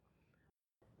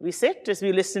We sit as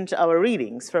we listen to our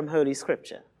readings from Holy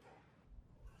Scripture.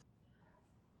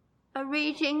 A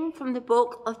reading from the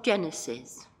book of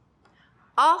Genesis.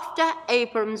 After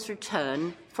Abram's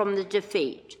return from the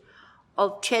defeat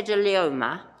of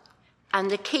Chedorlaomer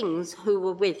and the kings who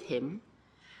were with him,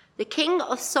 the king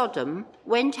of Sodom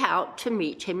went out to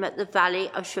meet him at the valley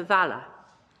of Shavala.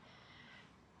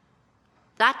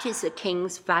 That is the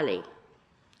king's valley.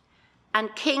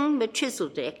 And King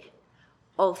Melchizedek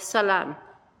of Salem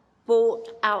brought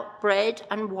out bread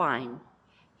and wine.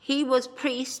 He was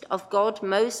priest of God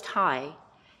Most High.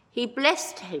 He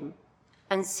blessed him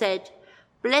and said,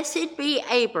 "Blessed be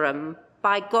Abram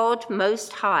by God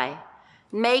Most High,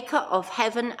 maker of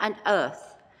heaven and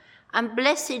earth, and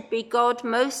blessed be God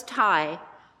Most High,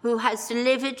 who has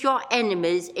delivered your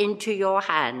enemies into your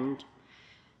hand."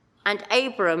 And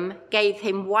Abram gave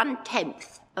him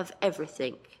 1/10 of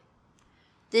everything.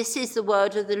 This is the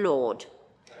word of the Lord.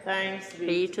 Thanks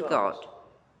Be to God.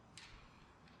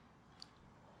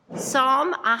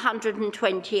 Psalm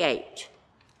 128.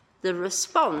 The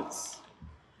response: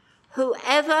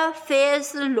 whoever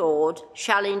fears the Lord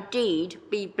shall indeed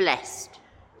be blessed.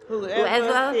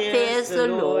 Whoever fears the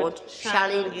Lord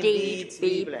shall indeed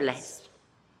be blessed.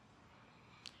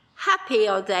 Happy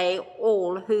are they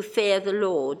all who fear the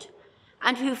Lord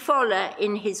and who follow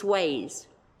in his ways.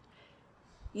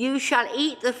 You shall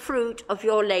eat the fruit of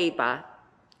your labor.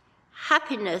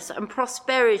 Happiness and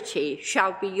prosperity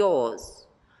shall be yours.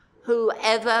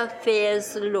 Whoever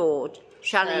fears the Lord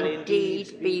shall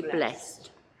indeed be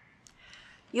blessed.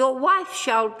 Your wife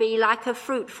shall be like a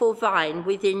fruitful vine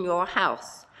within your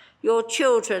house, your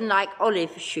children like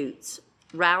olive shoots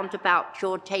round about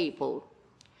your table.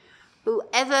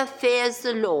 Whoever fears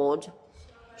the Lord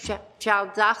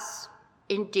shall thus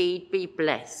indeed be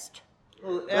blessed.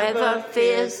 Whoever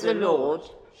fears the Lord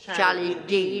shall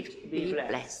indeed be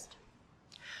blessed.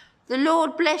 The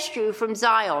Lord bless you from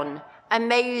Zion, and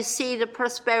may you see the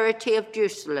prosperity of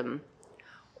Jerusalem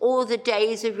all the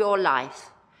days of your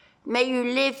life. May you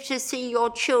live to see your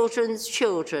children's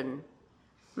children.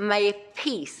 May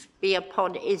peace be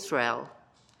upon Israel.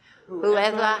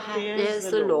 Whoever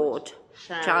fears the Lord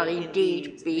shall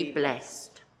indeed be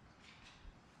blessed.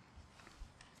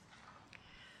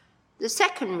 The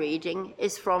second reading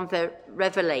is from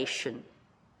Revelation.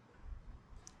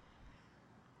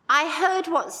 I heard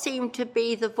what seemed to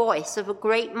be the voice of a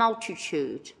great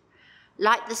multitude,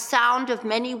 like the sound of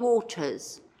many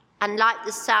waters, and like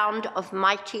the sound of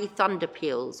mighty thunder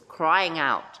peals, crying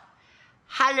out,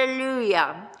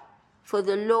 "Hallelujah! For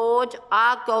the Lord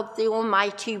our God the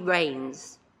Almighty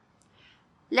reigns.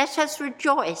 Let us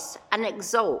rejoice and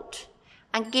exult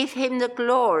and give him the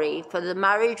glory, for the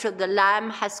marriage of the Lamb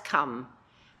has come,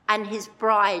 and his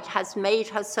bride has made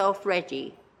herself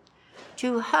ready.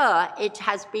 To her it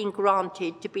has been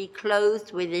granted to be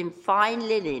clothed within fine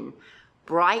linen,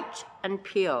 bright and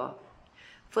pure.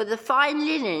 For the fine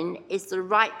linen is the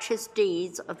righteous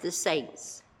deeds of the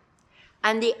saints."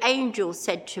 And the angel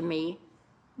said to me,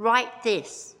 "Write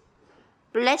this: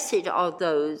 Blessed are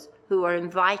those who are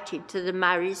invited to the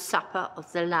marriage supper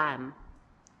of the Lamb."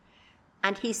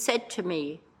 And he said to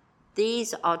me,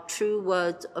 "These are true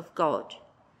words of God."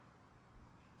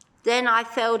 Then I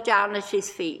fell down at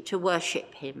his feet to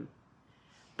worship him.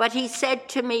 But he said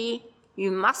to me,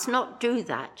 "You must not do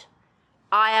that.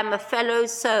 I am a fellow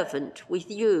servant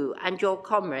with you and your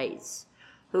comrades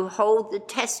who hold the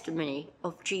testimony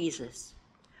of Jesus.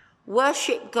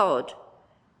 Worship God,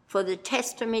 for the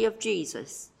testimony of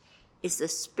Jesus is the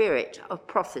spirit of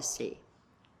prophecy."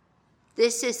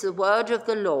 This is the word of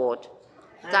the Lord.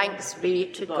 Thanks be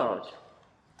to God.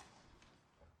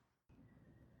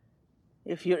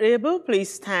 If you're able,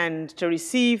 please stand to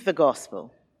receive the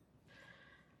gospel.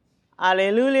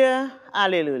 Alleluia,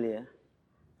 alleluia.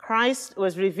 Christ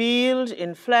was revealed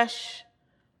in flesh,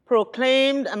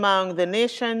 proclaimed among the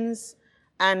nations,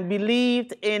 and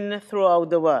believed in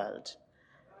throughout the world.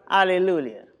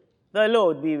 Alleluia. The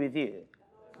Lord be with you.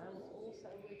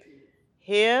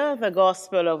 Hear the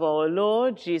gospel of our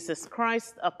Lord Jesus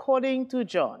Christ according to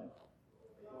John.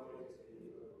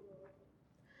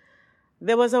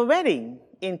 There was a wedding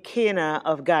in Cana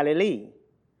of Galilee,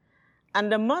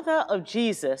 and the mother of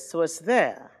Jesus was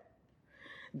there.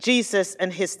 Jesus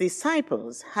and his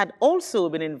disciples had also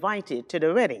been invited to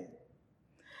the wedding.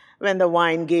 When the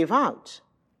wine gave out,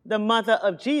 the mother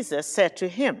of Jesus said to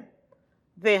him,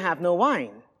 "They have no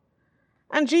wine."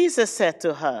 And Jesus said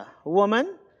to her,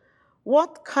 "Woman,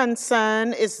 what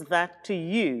concern is that to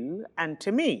you and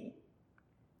to me?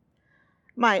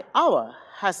 My hour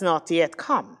has not yet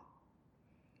come."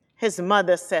 His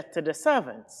mother said to the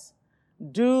servants,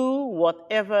 "Do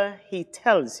whatever he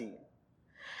tells you."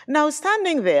 Now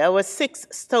standing there were 6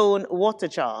 stone water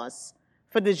jars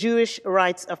for the Jewish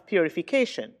rites of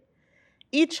purification,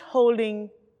 each holding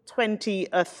 20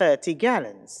 or 30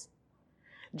 gallons.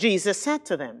 Jesus said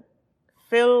to them,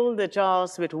 "Fill the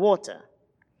jars with water."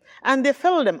 And they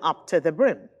filled them up to the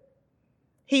brim.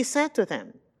 He said to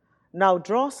them, "Now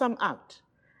draw some out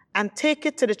and take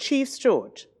it to the chief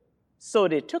steward." So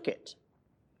they took it.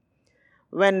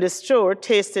 When the steward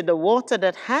tasted the water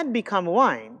that had become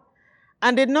wine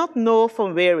and did not know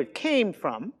from where it came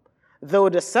from, though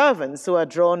the servants who had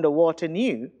drawn the water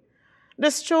knew, the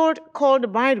steward called the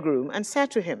bridegroom and said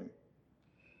to him,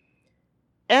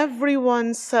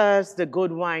 "Everyone serves the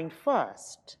good wine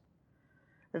first,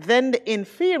 then the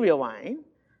inferior wine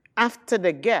after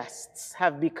the guests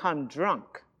have become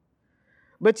drunk.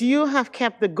 But you have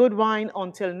kept the good wine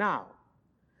until now."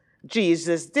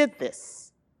 Jesus did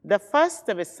this, the first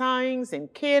of his signs in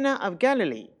Cana of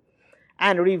Galilee,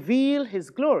 and revealed his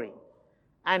glory,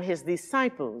 and his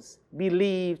disciples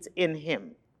believed in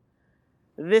him.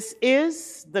 This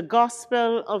is the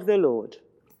gospel of the Lord.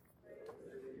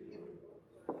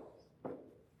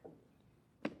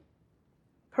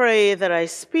 Pray that I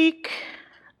speak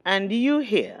and you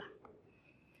hear.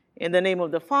 In the name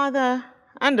of the Father,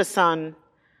 and the Son,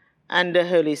 and the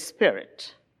Holy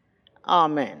Spirit.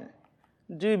 Amen.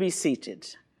 Do be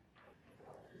seated.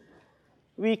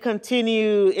 We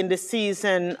continue in the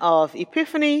season of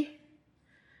Epiphany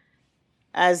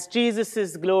as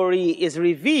Jesus' glory is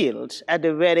revealed at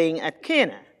the wedding at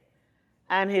Cana,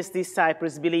 and his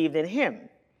disciples believed in him.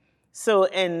 So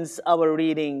ends our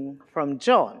reading from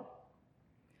John.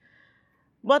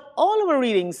 But all our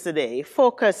readings today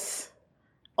focus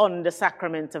on the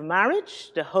sacrament of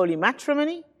marriage, the holy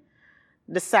matrimony,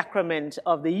 the sacrament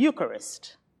of the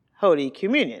Eucharist, Holy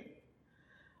Communion,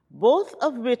 both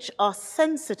of which are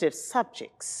sensitive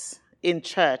subjects in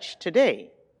church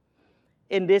today,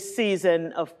 in this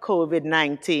season of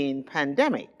COVID-19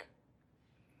 pandemic.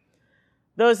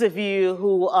 Those of you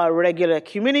who are regular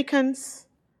communicants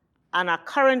and are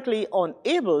currently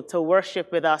unable to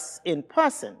worship with us in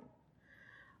person,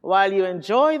 while you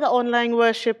enjoy the online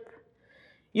worship,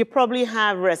 you probably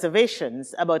have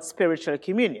reservations about spiritual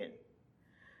communion,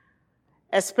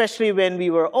 especially when we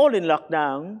were all in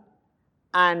lockdown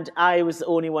and I was the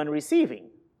only one receiving.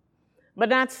 But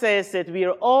that says that we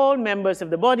are all members of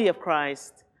the body of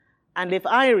Christ, and if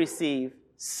I receive,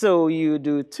 so you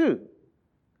do too.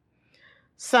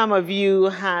 Some of you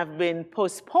have been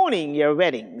postponing your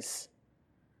weddings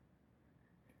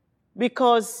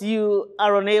because you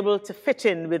are unable to fit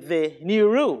in with the new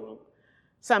rule.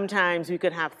 Sometimes we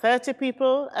could have 30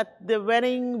 people at the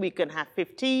wedding, we can have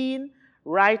 15.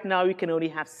 Right now we can only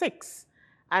have 6,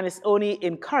 and it's only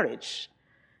encouraged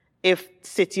if the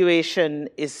situation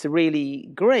is really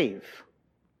grave.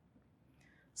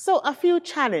 So a few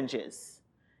challenges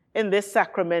in this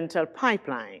sacramental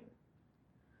pipeline.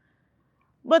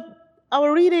 But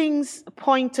our readings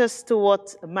point us to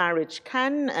what marriage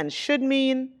can and should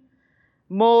mean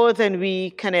more than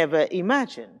we can ever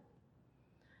imagine.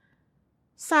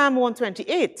 Psalm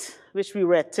 128, which we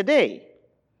read today,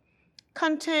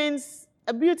 contains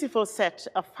a beautiful set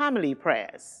of family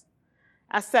prayers,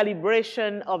 a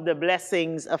celebration of the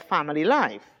blessings of family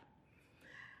life.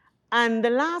 And the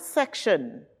last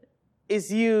section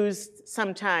is used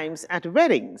sometimes at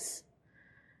weddings.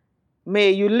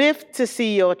 May you live to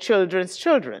see your children's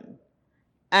children,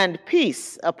 and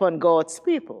peace upon God's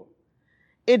people.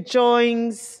 It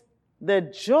joins the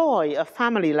joy of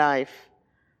family life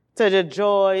to the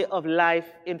joy of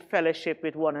life in fellowship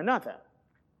with one another.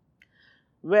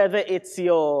 Whether it's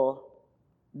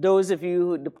those of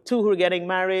you, the two who are getting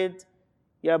married,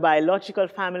 your biological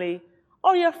family,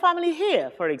 or your family here,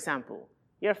 for example,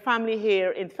 your family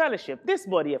here in fellowship, this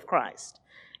body of Christ,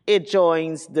 it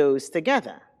joins those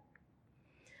together.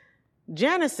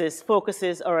 Genesis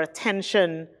focuses our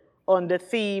attention on the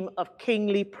theme of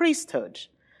kingly priesthood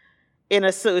in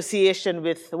association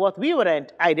with what we would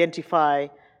identify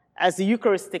as the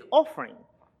Eucharistic offering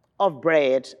of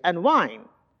bread and wine.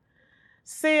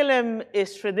 Salem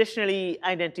is traditionally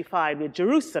identified with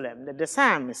Jerusalem, that the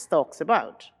psalmist talks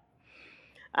about.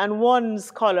 And one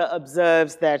scholar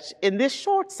observes that in this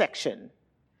short section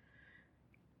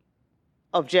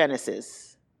of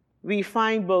Genesis, we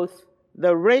find both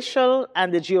the racial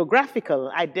and the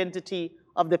geographical identity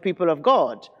of the people of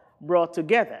God brought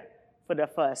together for the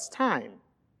first time.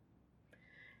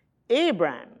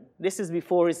 Abraham, this is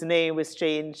before his name was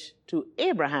changed to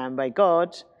Abraham by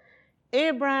God.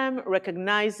 Abraham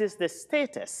recognizes the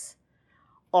status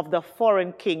of the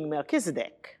foreign king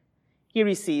Melchizedek. He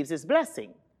receives his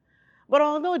blessing. But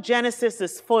although Genesis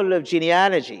is full of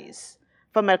genealogies,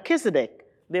 For Melchizedek,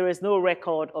 there is no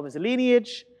record of his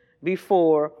lineage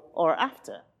before or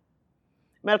after.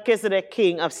 Melchizedek,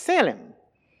 king of Salem,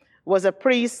 was a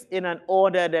priest in an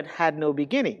order that had no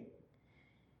beginning.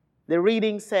 The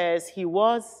reading says he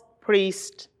was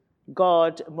priest,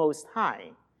 God Most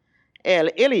High. El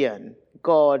Elyon,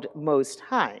 God Most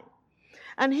High.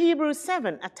 And Hebrews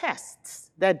 7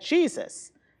 attests that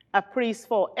Jesus, a priest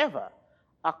forever,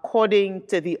 according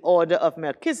to the order of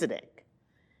Melchizedek.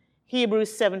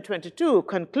 Hebrews 7:22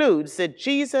 concludes that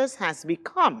Jesus has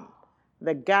become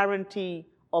the guarantee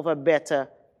of a better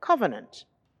covenant.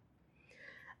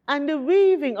 And the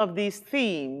weaving of these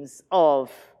themes of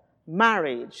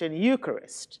marriage and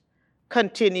Eucharist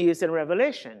continues in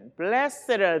Revelation.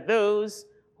 Blessed are those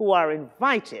who are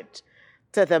invited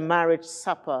to the marriage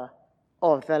supper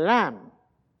of the Lamb.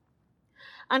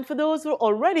 And for those who are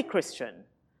already Christian,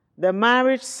 the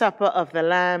marriage supper of the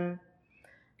Lamb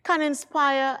can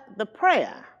inspire the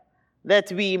prayer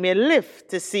that we may live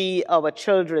to see our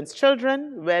children's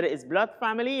children, whether it's blood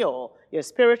family or your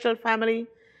spiritual family.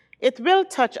 It will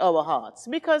touch our hearts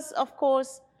because, of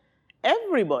course,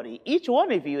 everybody, each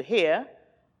one of you here,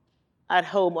 at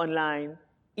home, online,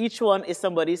 each one is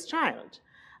somebody's child.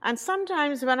 And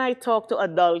sometimes when I talk to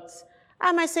adults,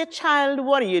 I might say, child,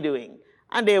 what are you doing?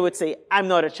 And they would say, I'm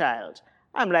not a child.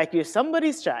 I'm like, you're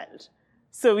somebody's child.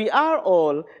 So we are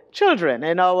all children,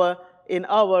 and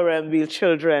we're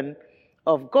children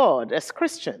of God as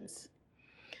Christians.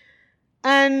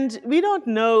 And we don't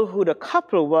know who the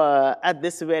couple were at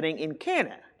this wedding in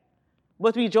Cana,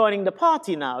 but we're joining the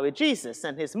party now with Jesus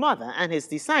and his mother and his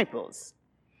disciples,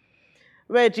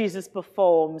 where Jesus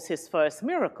performs his first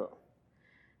miracle.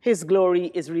 His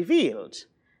glory is revealed,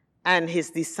 and his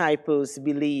disciples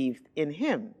believed in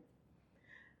him.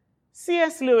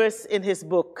 C.S. Lewis, in his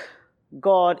book,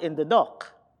 God in the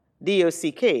Dock,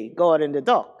 D-O-C-K, God in the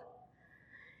Dock,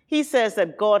 he says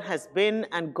that God has been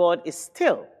and God is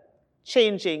still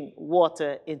changing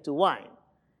water into wine.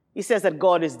 He says that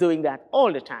God is doing that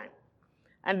all the time.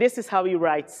 And this is how he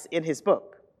writes in his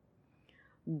book.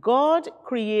 God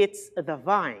creates the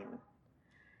vine,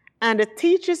 and it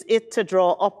teaches it to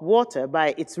draw up water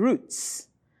by its roots,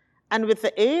 and with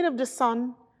the aid of the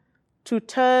sun, to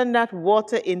turn that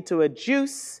water into a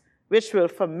juice which will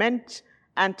ferment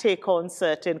and take on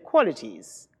certain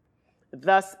qualities.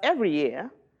 Thus, every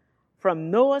year,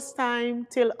 from Noah's time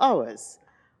till ours,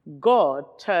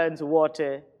 God turns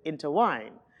water into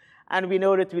wine. And we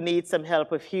know that we need some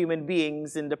help of human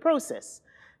beings in the process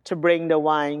to bring the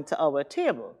wine to our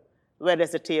table, whether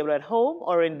it's the table at home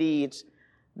or indeed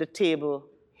the table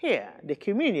here, the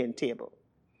communion table.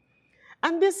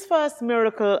 And this first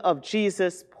miracle of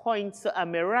Jesus points to a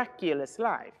miraculous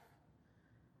life,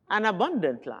 an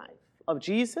abundant life of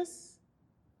Jesus,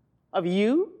 of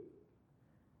you,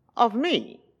 of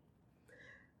me.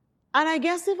 And I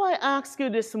guess if I ask you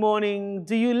this morning,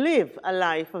 do you live a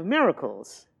life of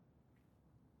miracles?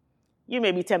 You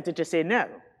may be tempted to say no,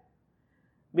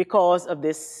 because of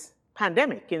this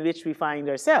pandemic in which we find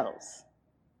ourselves.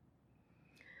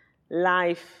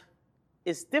 Life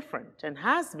is different and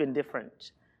has been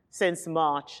different since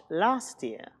March last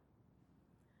year.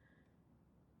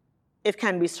 It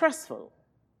can be stressful.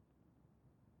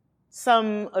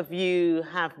 Some of you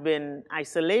have been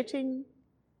isolating,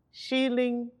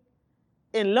 shielding,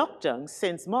 in lockdown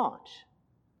since March.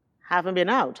 Haven't been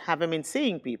out, haven't been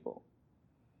seeing people.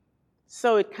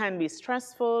 So it can be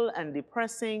stressful and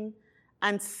depressing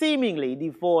and seemingly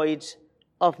devoid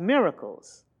of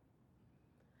miracles.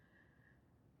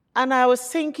 And I was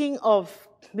thinking of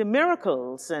the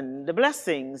miracles and the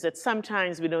blessings that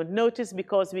sometimes we don't notice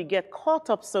because we get caught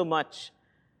up so much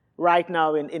right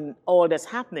now in all that's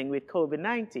happening with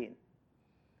COVID-19.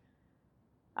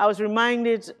 I was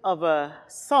reminded of a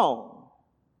song,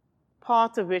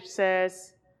 part of which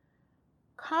says,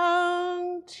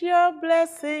 count your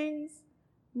blessings,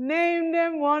 name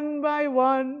them one by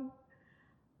one,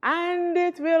 and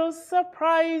it will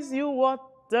surprise you what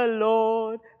the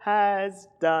Lord has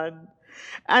done.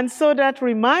 And so that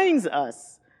reminds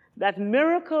us that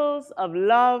miracles of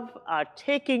love are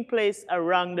taking place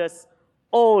around us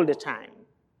all the time.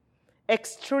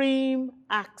 Extreme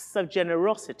acts of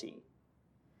generosity,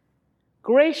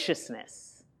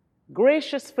 graciousness,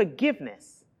 gracious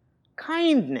forgiveness,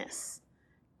 kindness,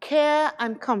 care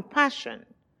and compassion.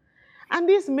 And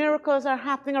these miracles are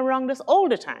happening around us all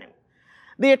the time.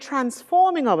 They are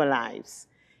transforming our lives,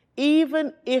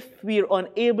 even if we're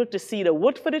unable to see the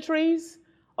wood for the trees,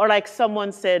 or like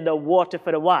someone said, the water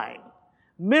for the wine.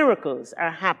 Miracles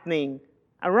are happening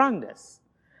around us.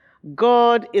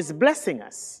 God is blessing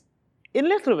us in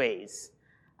little ways,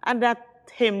 and that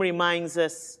hymn reminds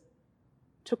us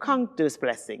to count those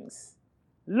blessings,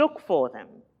 look for them.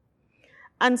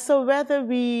 And so whether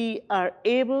we are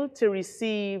able to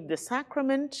receive the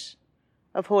sacrament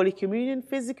of Holy Communion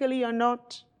physically or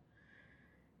not,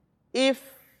 if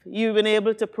you've been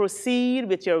able to proceed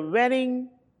with your wedding,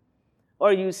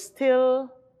 or you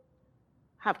still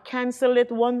have canceled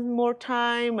it one more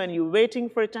time and you're waiting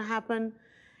for it to happen.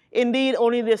 Indeed,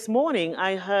 only this morning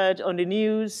I heard on the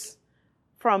news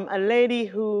from a lady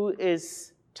who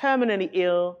is terminally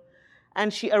ill,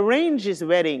 and she arranges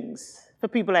weddings for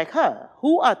people like her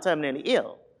who are terminally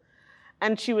ill.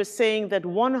 And she was saying that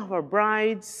one of her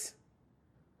brides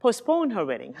postponed her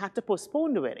wedding, had to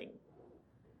postpone the wedding,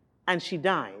 and she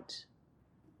died.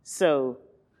 So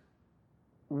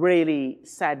really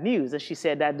sad news. As she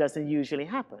said, that doesn't usually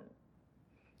happen.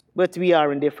 But we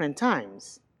are in different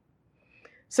times.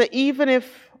 So even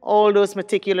if all those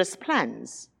meticulous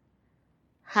plans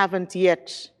haven't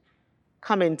yet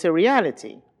come into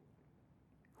reality,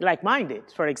 like mine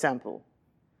did, for example,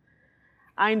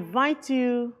 I invite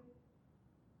you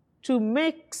to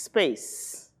make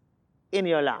space in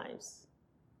your lives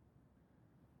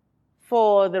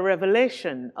for the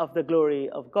revelation of the glory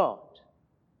of God,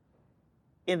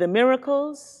 in the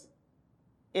miracles,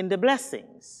 in the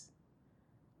blessings.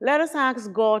 Let us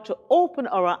ask God to open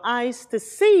our eyes to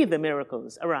see the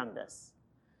miracles around us,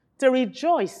 to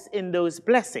rejoice in those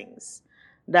blessings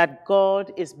that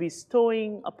God is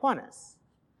bestowing upon us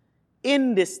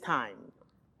in this time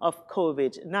of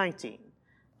COVID-19.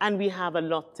 And we have a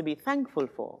lot to be thankful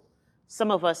for.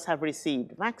 Some of us have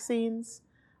received vaccines,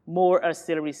 more are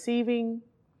still receiving,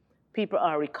 people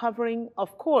are recovering.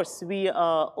 Of course, we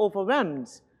are overwhelmed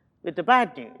with the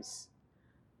bad news,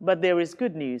 but there is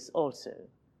good news also.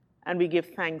 And we give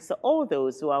thanks to all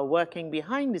those who are working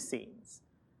behind the scenes,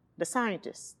 the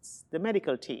scientists, the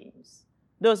medical teams,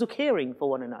 those who are caring for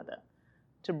one another,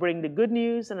 to bring the good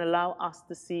news and allow us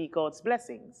to see God's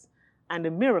blessings and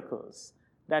the miracles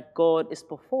that God is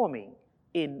performing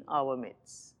in our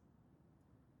midst.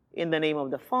 In the name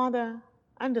of the Father,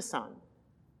 and the Son,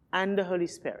 and the Holy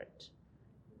Spirit.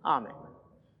 Amen.